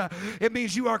means? It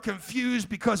means you are confused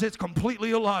because it's completely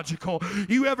illogical.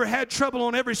 You ever had trouble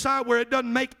on every side where it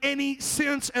doesn't make any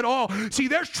sense at all? See,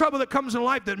 there's trouble that comes in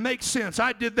life that makes sense.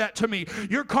 I did that to me.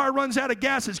 Your car runs out of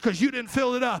gas, it's because you didn't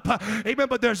fill it up. Amen.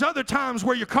 But there's other times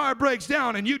where your car breaks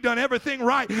down and you've done everything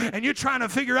right and you're trying to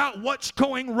figure out what's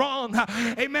going wrong.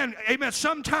 Amen. Amen.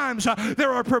 Sometimes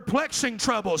there are perplexing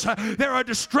troubles. There are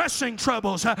distressing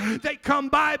troubles. They come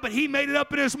by, but he made it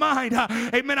up in his mind.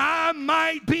 Amen. I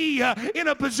might be in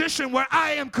a position where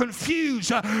I am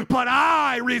confused, but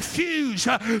I refuse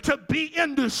to be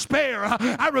in despair.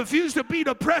 I refuse to be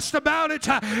depressed about it.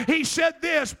 He said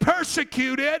this,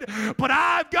 persecuted, but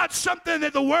I've got something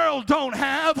that the world don't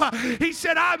have. He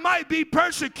said, I might be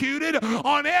persecuted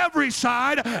on every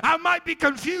side. I might be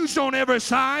confused on every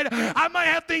side. I might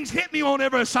have things hit me on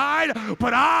every side,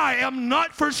 but I am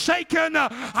not forsaken.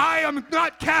 I am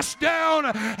not cast down.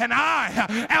 And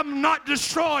I am not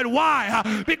destroyed.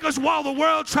 Why? Because while the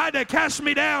world tried to cast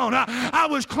me down, I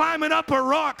was climbing up a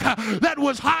rock that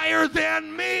was higher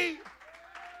than me.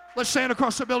 Let's stand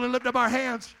across the building and lift up our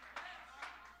hands.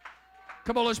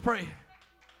 Come on, let's pray.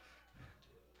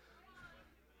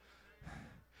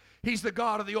 He's the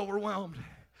God of the overwhelmed.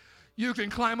 You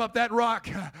can climb up that rock.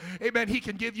 Amen. He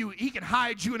can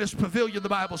hide you in his pavilion, the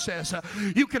Bible says.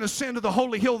 You can ascend to the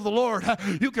holy hill of the Lord.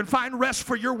 You can find rest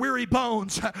for your weary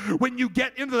bones when you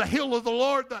get into the hill of the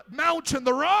Lord, the mountain,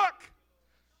 the rock.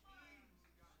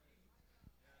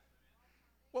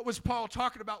 What was Paul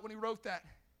talking about when he wrote that?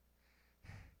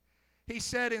 He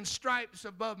said, in stripes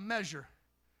above measure.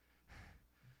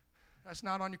 That's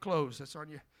not on your clothes. That's on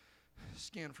your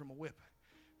skin from a whip.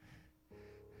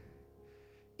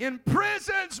 In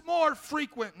prisons more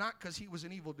frequent, not because he was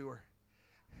an evildoer.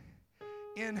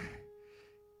 In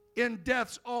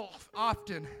deaths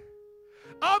often.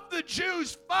 Of the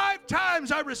Jews, 5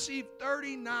 times I received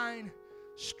 39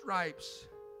 stripes.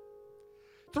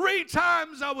 3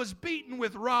 times I was beaten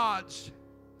with rods.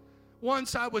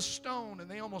 Once I was stoned, and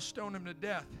they almost stoned him to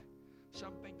death.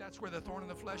 Some think that's where the thorn in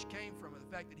the flesh came from, and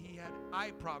the fact that he had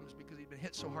eye problems because he'd been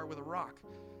hit so hard with a rock.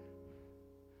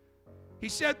 He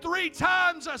said, 3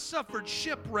 times I suffered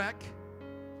shipwreck.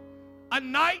 A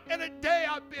night and a day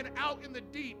I've been out in the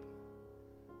deep.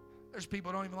 There's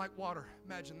people who don't even like water.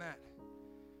 Imagine that.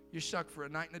 You're stuck for a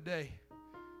night and a day.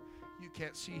 You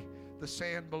can't see the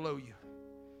sand below you.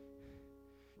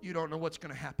 You don't know what's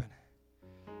going to happen.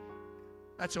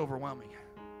 That's overwhelming.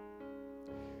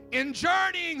 In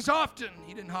journeyings often,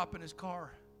 he didn't hop in his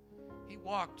car. He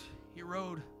walked, he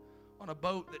rode on a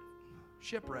boat that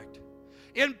shipwrecked.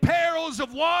 In perils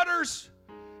of waters,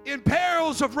 in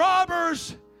perils of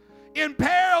robbers, in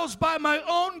perils by my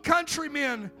own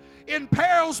countrymen, in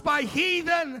perils by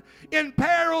heathen, in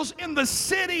perils in the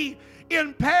city,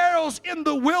 in perils in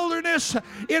the wilderness,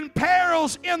 in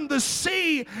perils in the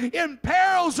sea, in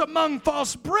perils among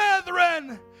false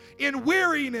brethren, in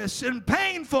weariness and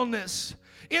painfulness,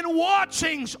 in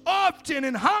watchings often,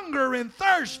 in hunger and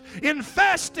thirst, in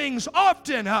fastings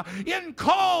often, in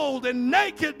cold and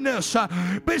nakedness,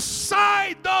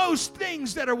 beside those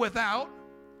things that are without.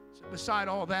 So beside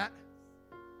all that,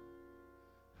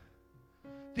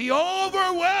 the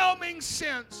overwhelming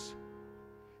sense,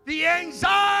 the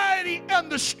anxiety and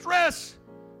the stress,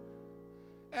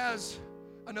 as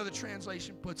another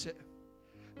translation puts it,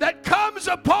 that comes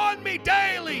upon me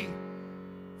daily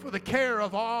for the care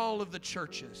of all of the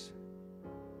churches.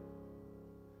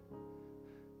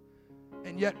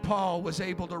 And yet Paul was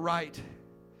able to write,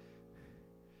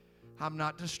 I'm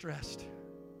not distressed.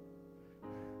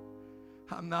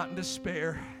 I'm not in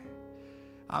despair.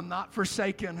 I'm not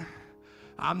forsaken.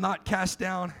 I'm not cast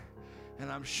down. And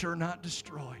I'm sure not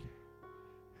destroyed.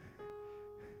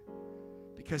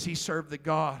 Because he served the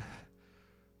God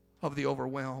of the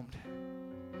overwhelmed.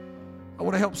 I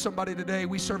want to help somebody today.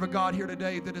 We serve a God here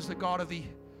today that is the God of the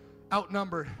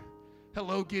outnumbered.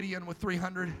 Hello, Gideon with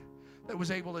 300 that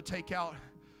was able to take out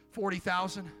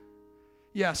 40,000.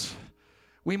 Yes,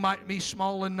 we might be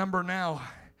small in number now,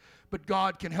 but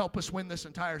God can help us win this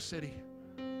entire city.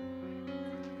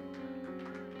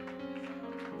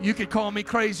 You could call me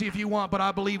crazy if you want, but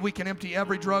I believe we can empty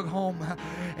every drug home.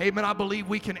 Amen. I believe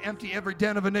we can empty every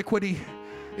den of iniquity.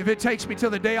 If it takes me till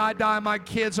the day I die, my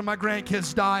kids and my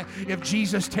grandkids die, if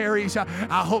Jesus tarries, I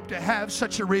hope to have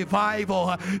such a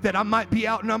revival that I might be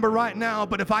outnumbered right now,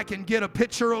 but if I can get a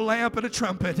pitcher, a lamp, and a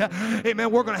trumpet,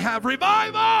 amen, we're going to have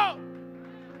revival.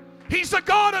 He's the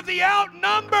God of the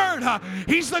outnumbered.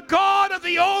 He's the God of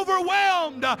the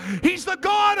overwhelmed. He's the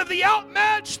God of the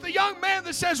outmatched. The young man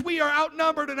that says we are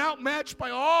outnumbered and outmatched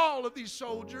by all of these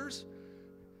soldiers.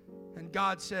 And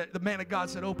God said, the man of God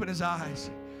said, open his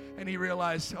eyes. And he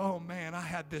realized, oh man, I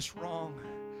had this wrong.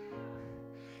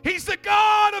 He's the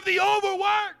God of the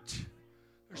overworked.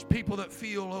 There's people that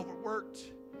feel overworked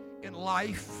in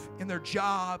life, in their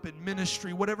job, in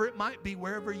ministry, whatever it might be,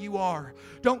 wherever you are.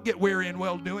 Don't get weary in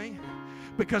well-doing,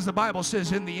 because the Bible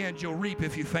says in the end you'll reap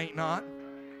if you faint not.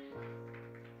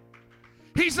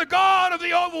 He's the God of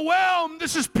the overwhelmed.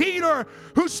 This is Peter,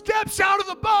 who steps out of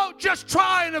the boat just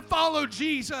trying to follow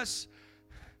Jesus.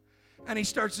 And he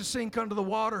starts to sink under the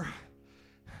water.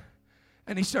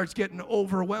 And he starts getting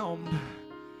overwhelmed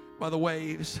by the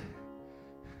waves.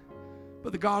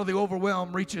 But the God of the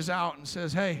overwhelmed reaches out and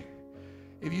says, hey,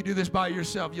 if you do this by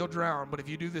yourself, you'll drown. But if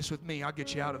you do this with me, I'll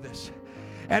get you out of this.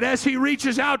 And as he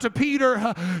reaches out to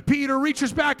Peter, Peter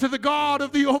reaches back to the God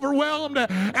of the overwhelmed.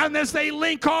 And as they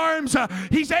link arms,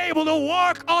 he's able to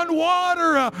walk on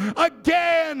water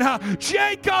again.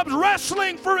 Jacob's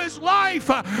wrestling for his life,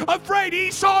 afraid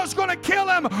Esau's going to kill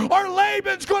him or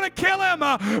Laban's going to kill him.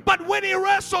 But when he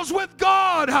wrestles with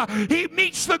God, he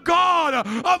meets the God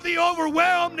of the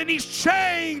overwhelmed, and he's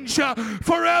changed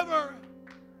forever.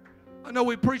 I know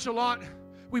we preach a lot.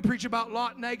 We preach about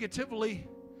Lot negatively.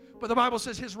 But the Bible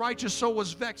says his righteous soul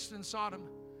was vexed in Sodom.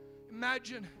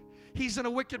 Imagine, he's in a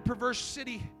wicked, perverse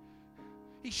city.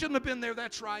 He shouldn't have been there,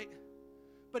 that's right.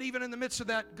 But even in the midst of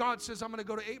that, God says, I'm going to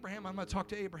go to Abraham. I'm going to talk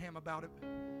to Abraham about it.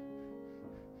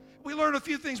 We learn a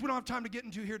few things we don't have time to get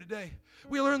into here today.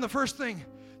 We learn the first thing,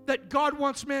 that God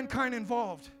wants mankind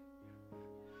involved.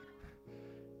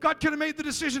 God could have made the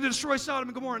decision to destroy Sodom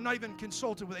and Gomorrah and not even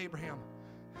consulted with Abraham.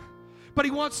 But he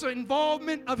wants the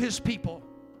involvement of his people.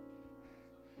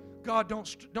 God,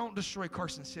 don't destroy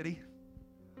Carson City.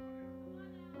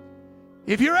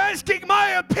 If you're asking my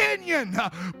opinion,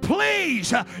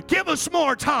 please give us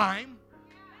more time.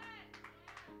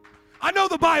 I know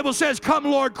the Bible says, come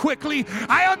Lord quickly.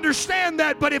 I understand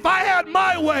that, but if I had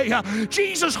my way,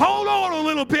 Jesus, hold on a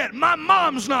little bit. My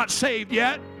mom's not saved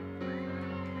yet.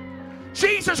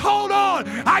 Jesus, hold on.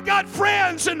 I got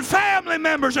friends and family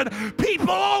members and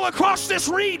people all across this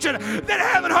region that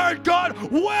haven't heard God.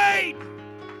 Wait.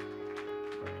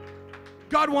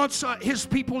 God wants his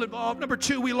people involved. Number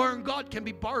two, we learn God can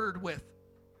be bartered with.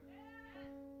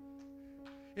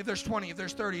 If there's 20, if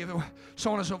there's 30,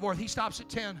 so on and so forth. He stops at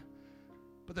 10.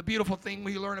 But the beautiful thing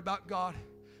we learn about God,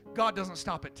 God doesn't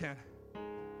stop at 10.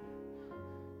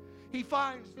 He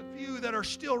finds the few that are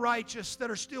still righteous,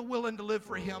 that are still willing to live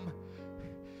for him,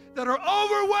 that are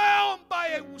overwhelmed by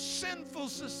a sinful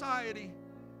society.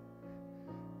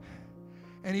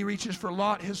 And he reaches for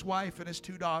Lot, his wife, and his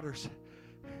 2 daughters.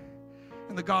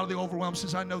 And the God of the overwhelmed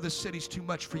says, I know this city's too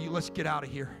much for you. Let's get out of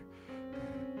here.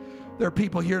 There are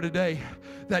people here today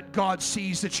that God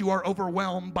sees that you are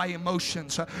overwhelmed by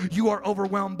emotions. You are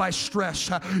overwhelmed by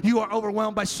stress. You are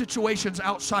overwhelmed by situations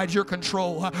outside your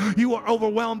control. You are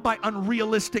overwhelmed by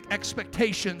unrealistic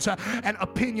expectations and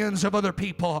opinions of other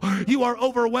people. You are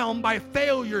overwhelmed by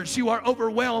failures. You are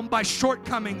overwhelmed by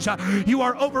shortcomings. You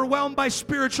are overwhelmed by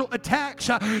spiritual attacks.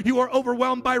 You are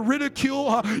overwhelmed by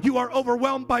ridicule. You are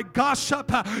overwhelmed by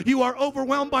gossip. You are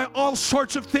overwhelmed by all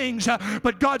sorts of things.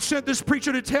 But God sent this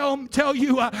preacher to tell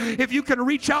you, if you can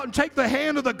reach out and take the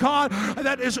hand of the God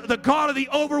that is the God of the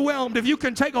overwhelmed, if you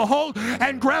can take a hold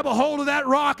and grab a hold of that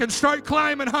rock and start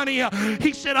climbing, honey,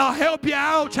 he said, I'll help you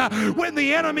out. When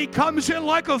the enemy comes in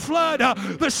like a flood,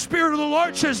 the Spirit of the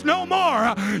Lord says, no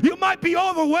more. You might be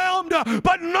overwhelmed,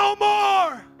 but no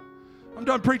more. I'm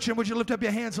done preaching. Would you lift up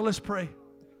your hands and let's pray?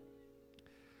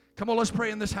 Come on, let's pray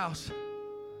in this house.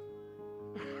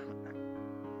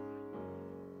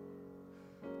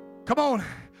 Come on.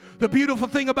 The beautiful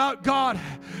thing about God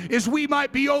is we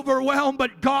might be overwhelmed,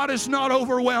 but God is not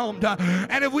overwhelmed.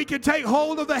 And if we can take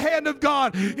hold of the hand of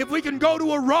God, if we can go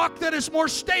to a rock that is more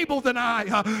stable than I,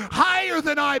 higher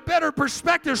than I, better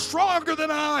perspective, stronger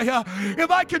than I, if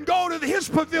I can go to His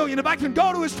pavilion, if I can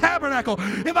go to His tabernacle,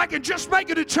 if I can just make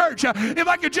it to church, if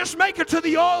I can just make it to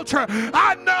the altar,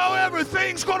 I know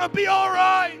everything's going to be all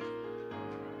right.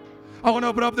 I want to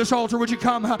open up this altar. Would you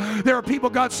come? There are people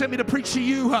God sent me to preach to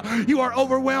you. You are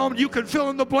overwhelmed. You can fill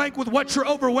in the blank with what you're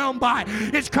overwhelmed by.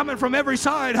 It's coming from every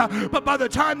side. But by the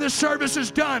time this service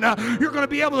is done, you're going to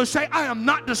be able to say, I am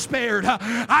not despaired.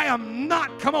 I am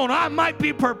not, come on, I might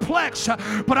be perplexed,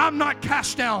 but I'm not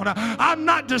cast down. I'm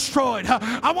not destroyed.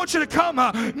 I want you to come,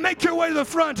 make your way to the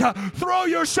front, throw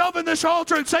yourself in this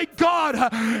altar and say, God,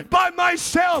 by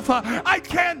myself, I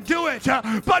can't do it,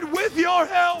 but with your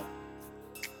help.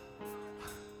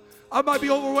 I might be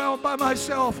overwhelmed by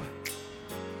myself,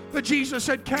 but Jesus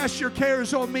said, cast your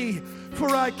cares on me,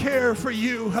 for I care for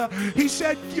you. He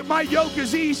said, my yoke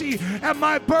is easy and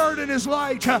my burden is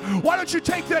light. Why don't you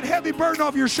take that heavy burden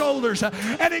off your shoulders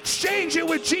and exchange it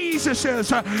with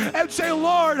Jesus's and say,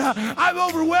 Lord, I'm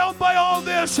overwhelmed by all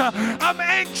this. I'm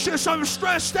anxious, I'm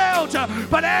stressed out,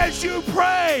 but as you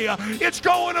pray, it's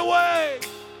going away.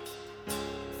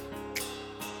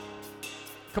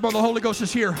 Come on, the Holy Ghost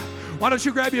is here. Why don't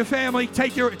you grab your family,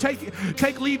 take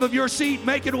leave of your seat,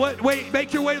 make your way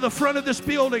to the front of this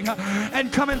building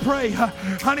and come and pray.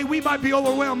 Honey, we might be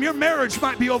overwhelmed. Your marriage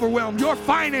might be overwhelmed. Your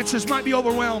finances might be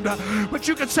overwhelmed. But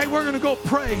you can say, we're going to go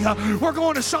pray. We're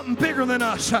going to something bigger than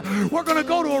us. We're going to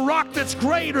go to a rock that's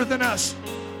greater than us.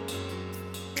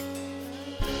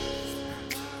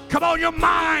 Come on, your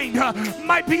mind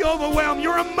might be overwhelmed.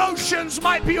 Your emotions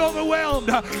might be overwhelmed.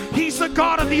 He's the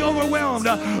God of the overwhelmed.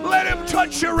 Let Him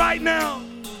touch you right now.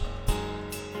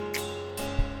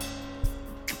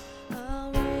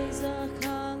 I'll raise a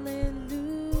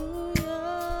hallelujah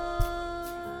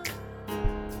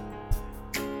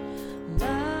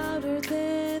louder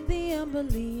than the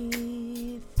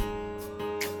unbelief.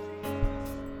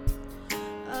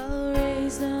 I'll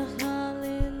raise a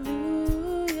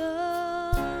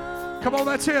Come on,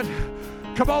 that's it.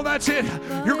 Come on, that's it.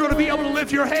 You're going to be able to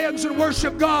lift your hands and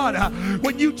worship God.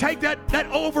 When you take that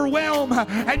overwhelm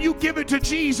and you give it to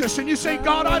Jesus and you say,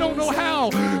 God, I don't know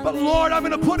how, but Lord, I'm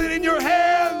going to put it in your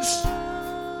hands.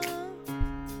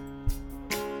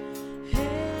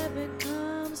 Heaven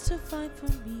comes to fight for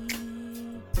me.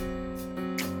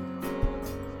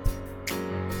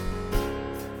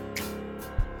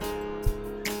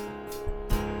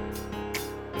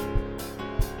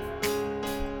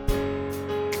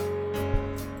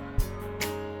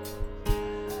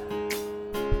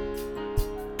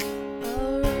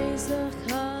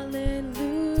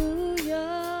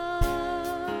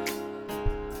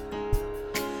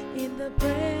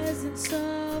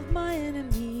 Of my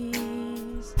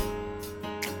enemies,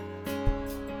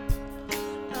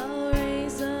 I'll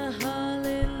raise a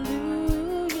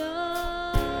hallelujah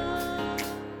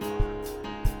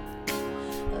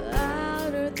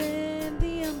louder than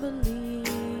the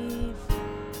unbelief.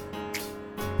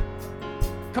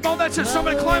 Come on, that's it.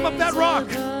 Somebody climb up that rock.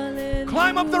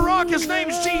 Climb up the rock. His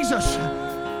name's Jesus.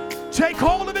 Take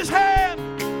hold of His hand.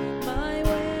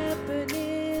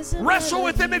 Wrestle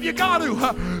with Him if you got to,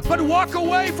 but walk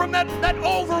away from that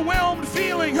overwhelmed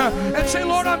feeling and say,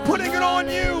 Lord, I'm putting it on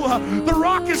you. The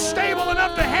rock is stable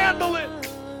enough to handle it.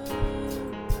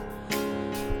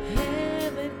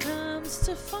 Heaven comes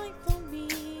to fight for me.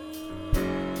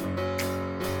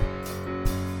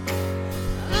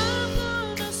 I'm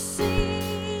gonna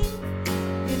sing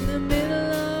in the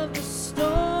middle of the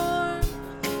storm,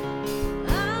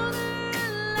 louder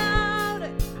and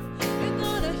louder. You're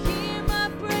gonna hear my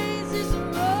praises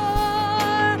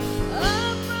roar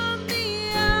up from the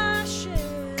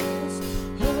ashes.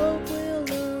 Hope will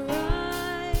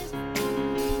arise.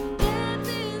 Death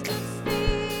is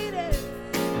defeated.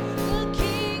 The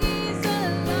King is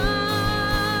alive.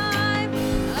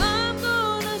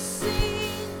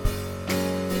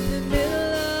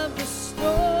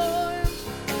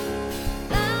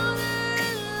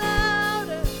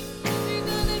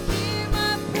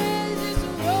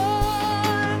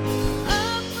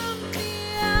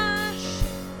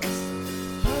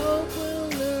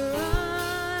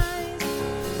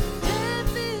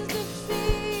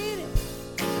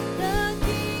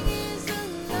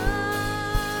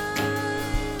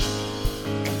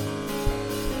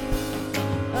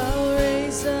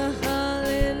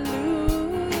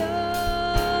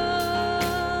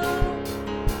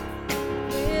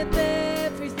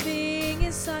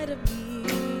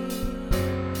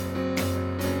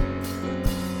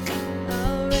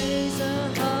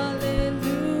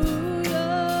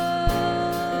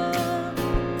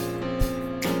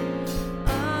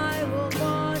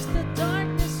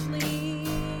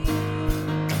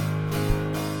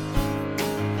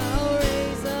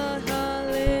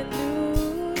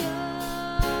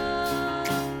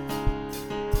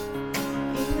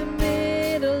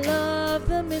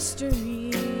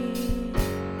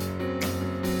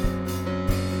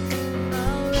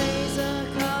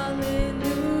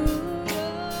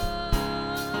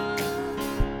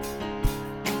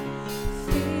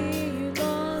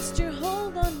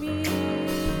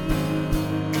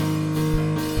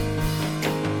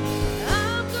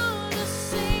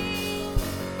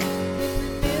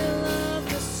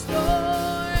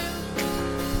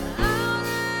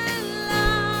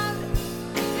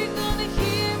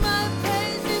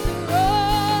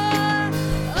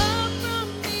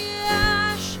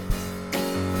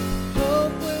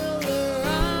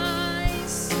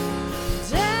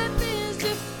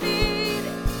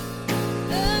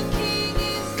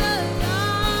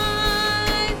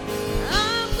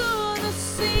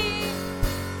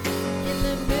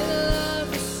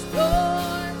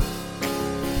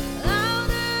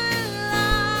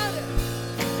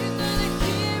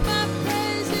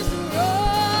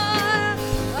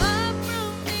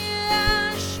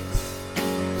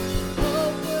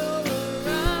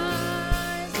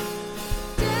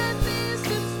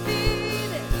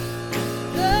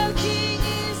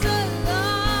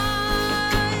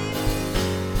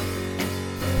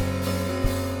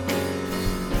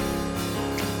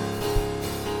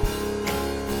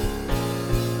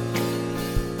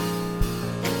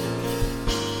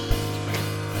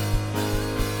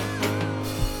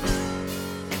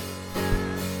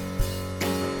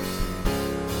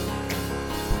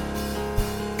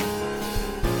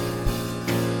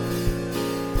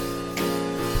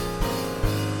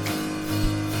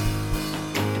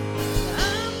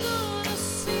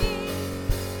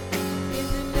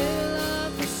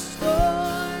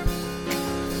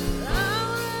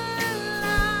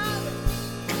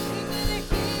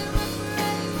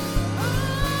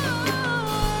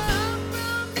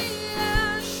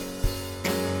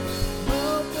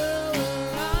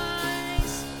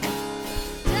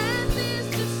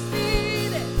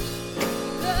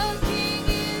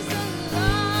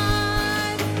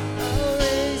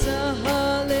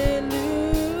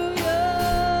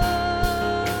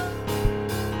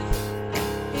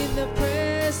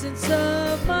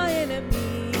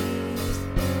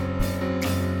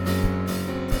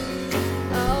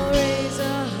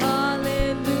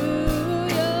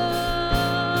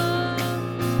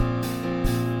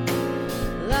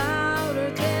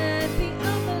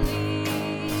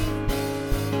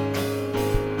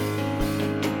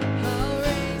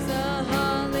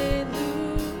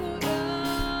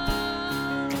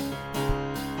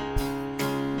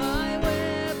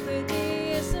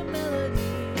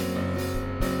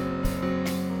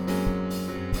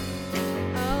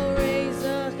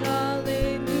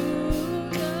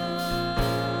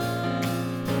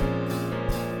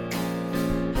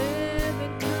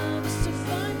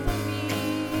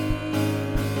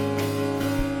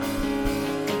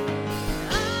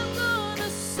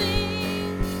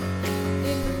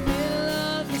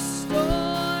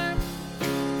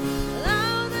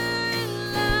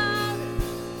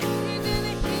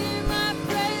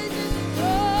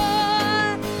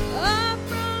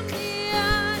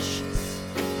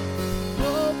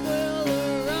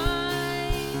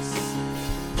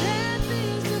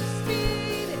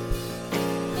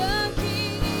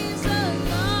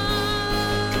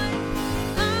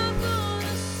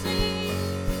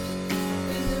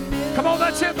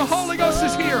 That's it. The Holy Ghost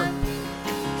is here.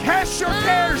 Cast your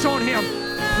cares on Him.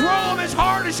 Throw them as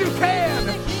hard as you can.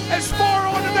 As far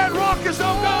onto that rock as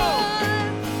they'll go.